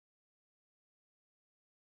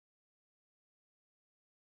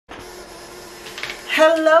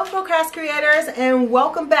Hello Procrast creators and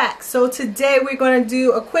welcome back. So today we're going to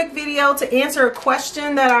do a quick video to answer a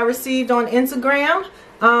question that I received on Instagram.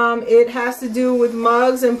 It has to do with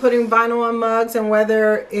mugs and putting vinyl on mugs and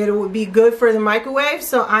whether it would be good for the microwave.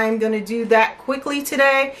 So I'm going to do that quickly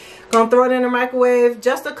today. Going to throw it in the microwave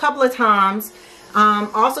just a couple of times.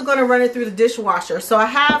 Also going to run it through the dishwasher. So I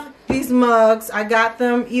have these mugs. I got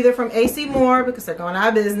them either from AC Moore because they're going out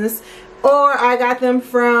of business, or I got them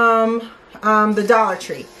from the Dollar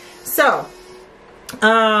Tree. So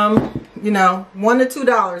you know, $1 to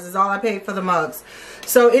 $2 is all I paid for the mugs.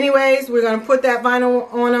 So anyways, we're going to put that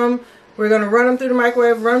vinyl on them. We're going to run them through the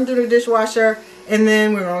microwave, run them through the dishwasher, and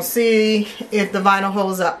then we're going to see if the vinyl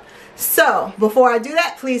holds up. So before I do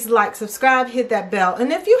that, please like, subscribe, hit that bell.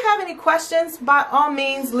 And if you have any questions, by all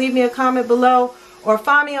means, leave me a comment below or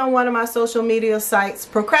find me on one of my social media sites.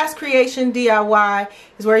 Procrast Creation DIY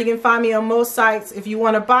is where you can find me on most sites. If you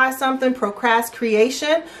want to buy something, Procrast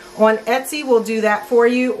Creation on Etsy will do that for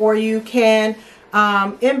you, or you can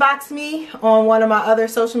inbox me on one of my other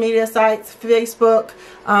social media sites, Facebook,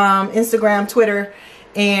 Instagram, Twitter,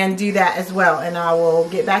 and do that as well, and I will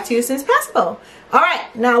get back to you as soon as possible.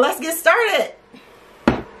 Alright, now let's get started.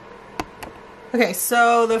 Okay,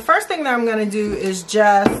 so the first thing that I'm going to do is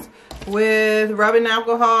just with rubbing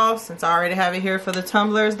alcohol, since I already have it here for the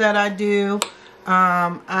tumblers that I do.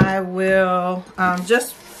 I will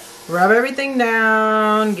just rub everything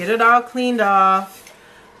down, get it all cleaned off.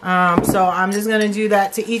 So I'm just going to do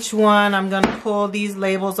that to each one. I'm going to pull these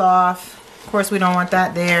labels off. Of course, we don't want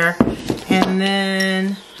that there. And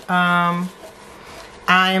then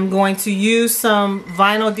I am going to use some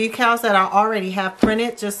vinyl decals that I already have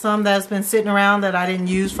printed, just some that's been sitting around that I didn't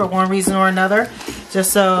use for one reason or another.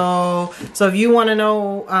 Just so if you want to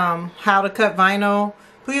know how to cut vinyl,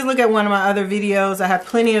 please look at one of my other videos. I have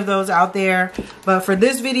plenty of those out there. But for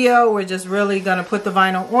this video, we're just really going to put the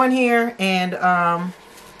vinyl on here and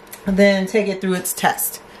then take it through its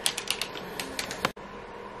test.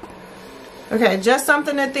 Okay, just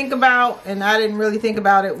something to think about, and I didn't really think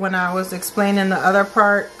about it when I was explaining the other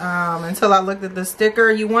part until I looked at the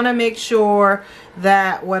sticker. You want to make sure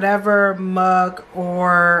that whatever mug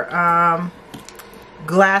or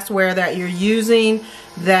glassware that you're using,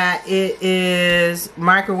 that it is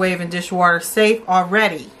microwave and dishwater safe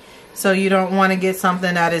already. So you don't want to get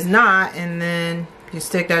something that is not, and then you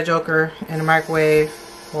stick that joker in the microwave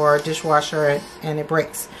or dishwasher and it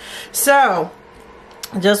breaks. So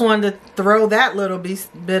I just wanted to throw that little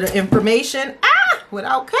bit of information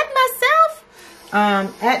without cutting myself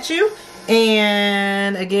at you.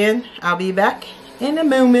 And again, I'll be back in a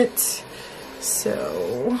moment.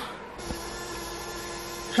 So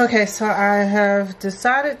okay, so I have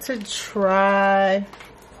decided to try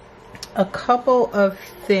a couple of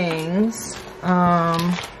things.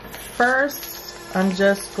 First, I'm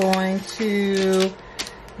just going to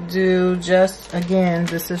do again,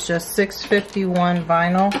 this is just 651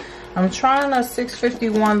 vinyl. I'm trying a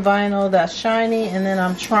 651 vinyl that's shiny, and then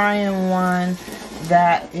I'm trying one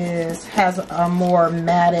that has a more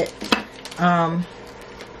matted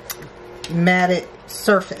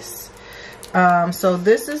surface. So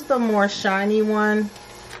this is the more shiny one.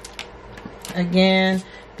 Again,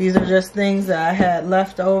 these are just things that I had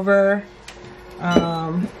left over. I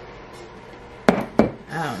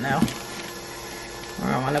don't know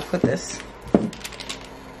where I want to put this.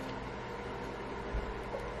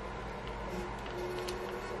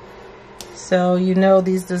 So you know,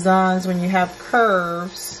 these designs, when you have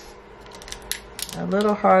curves, are a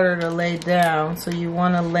little harder to lay down, so you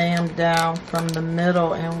want to lay them down from the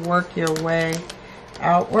middle and work your way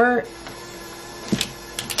outward.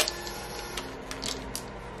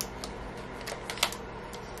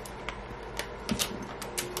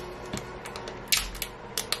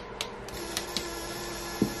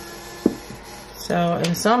 So,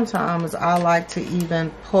 and sometimes I like to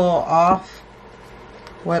even pull off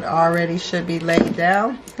what already should be laid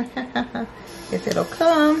down. If it'll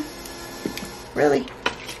come. Really.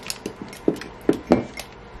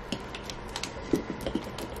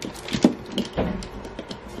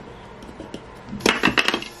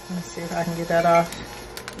 Let's see if I can get that off.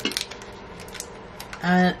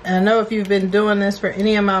 I know if you've been doing this for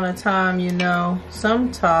any amount of time, you know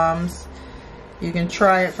sometimes you can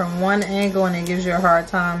try it from one angle and it gives you a hard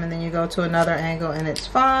time, and then you go to another angle and it's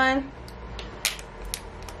fine.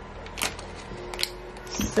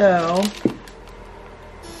 So,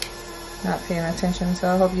 not paying attention, so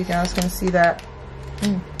I hope you guys can see that.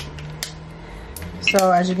 So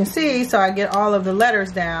as you can see, so I get all of the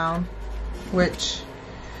letters down, which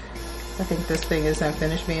I think this thing isn't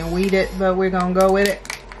finished being weeded, but we're gonna go with it.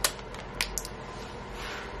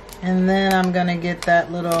 And then I'm gonna get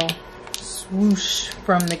that little swoosh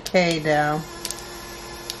from the K down.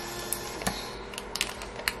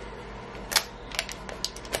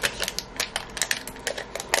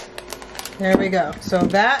 There we go. So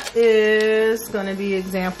that is gonna be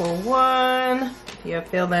example 1. You're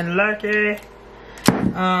feeling lucky.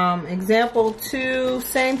 Example 2,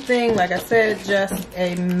 same thing, like I said, just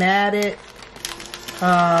a matted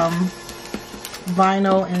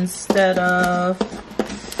vinyl instead of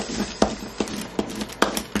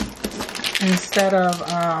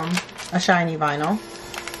a shiny vinyl.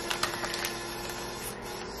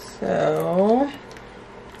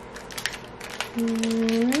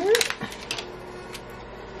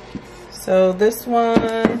 So this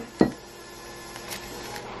one,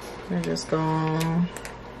 we're just going,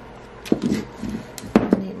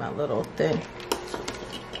 I need my little thing.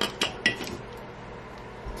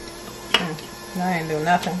 I ain't do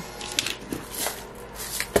nothing.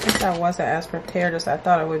 I guess that wasn't as prepared as I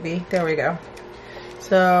thought it would be. There we go.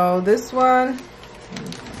 So this one,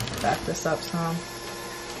 back this up some.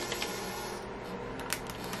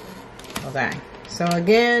 Okay. So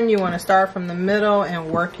again, you want to start from the middle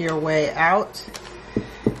and work your way out.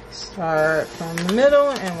 Start from the middle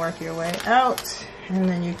and work your way out. And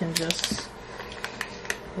then you can just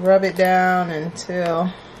rub it down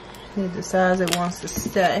until it decides it wants to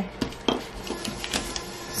stay.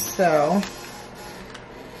 So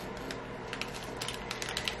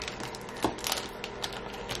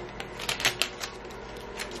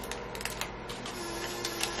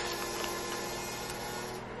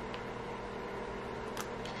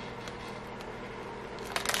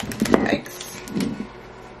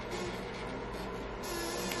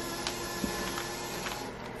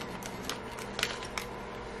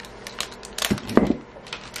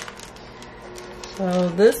So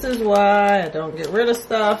this is why I don't get rid of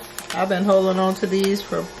stuff. I've been holding on to these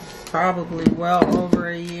for probably well over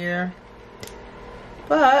a year.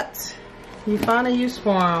 But you find a use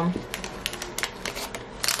for them.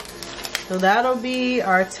 So that'll be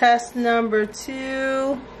our test number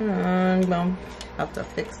 2. I'm gonna have to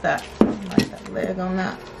fix that. Like that leg on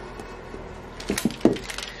that.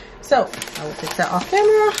 So I will fix that off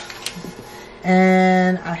camera.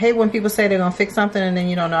 And I hate when people say they're gonna fix something and then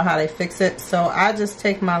you don't know how they fix it. So I just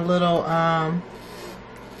take my little,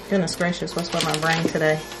 goodness gracious, what's with my brain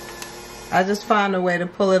today? I just find a way to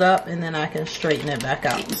pull it up and then I can straighten it back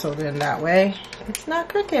out. So then that way it's not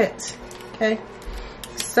crooked. Okay,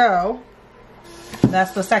 so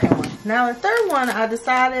that's the second one. Now the third one, I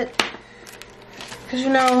decided, because you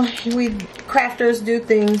know, we crafters do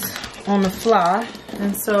things on the fly.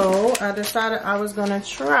 And so I decided I was gonna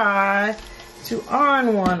try to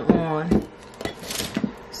iron one on.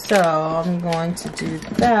 So I'm going to do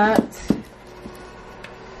that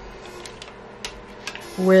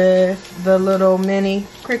with the little mini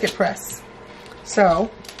Cricut press.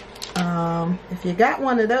 So if you got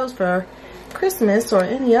one of those for Christmas or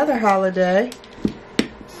any other holiday,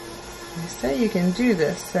 I say you can do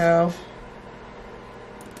this. So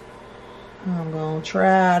I'm gonna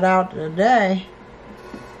try it out today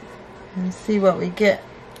and see what we get.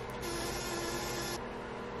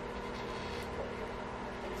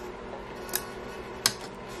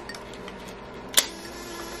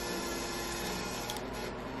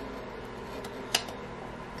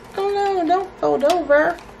 Don't fold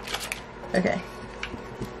over. Okay.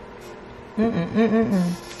 I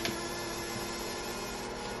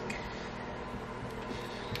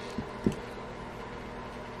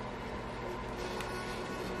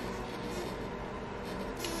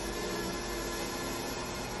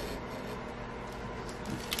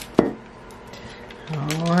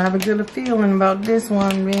don't have a good feeling about this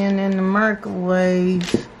one being in the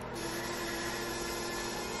microwave.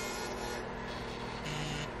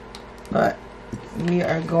 But we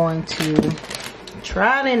are going to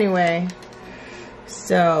try it anyway.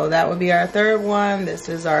 So that would be our third one. This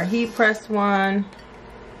is our heat press one.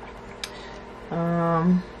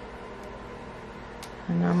 And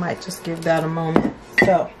I might just give that a moment.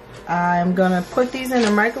 So I'm gonna put these in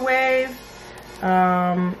the microwave,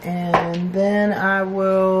 and then I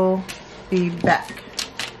will be back.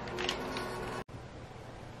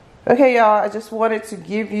 Okay, y'all, I just wanted to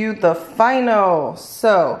give you the final.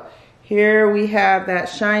 So here we have that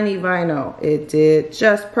shiny vinyl. It did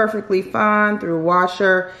just perfectly fine through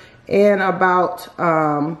washer and about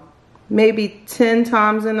maybe 10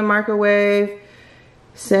 times in the microwave.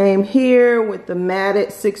 Same here with the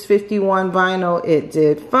matted 651 vinyl. It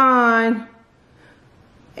did fine.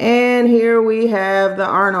 And here we have the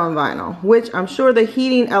iron-on vinyl, which I'm sure the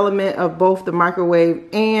heating element of both the microwave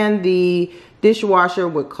and the dishwasher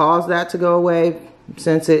would cause that to go away.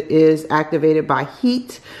 since it is activated by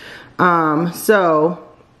heat. There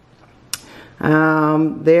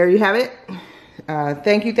you have it.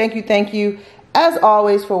 Thank you as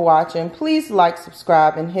always for watching. Please like,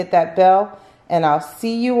 subscribe, and hit that bell, and I'll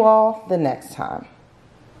see you all the next time.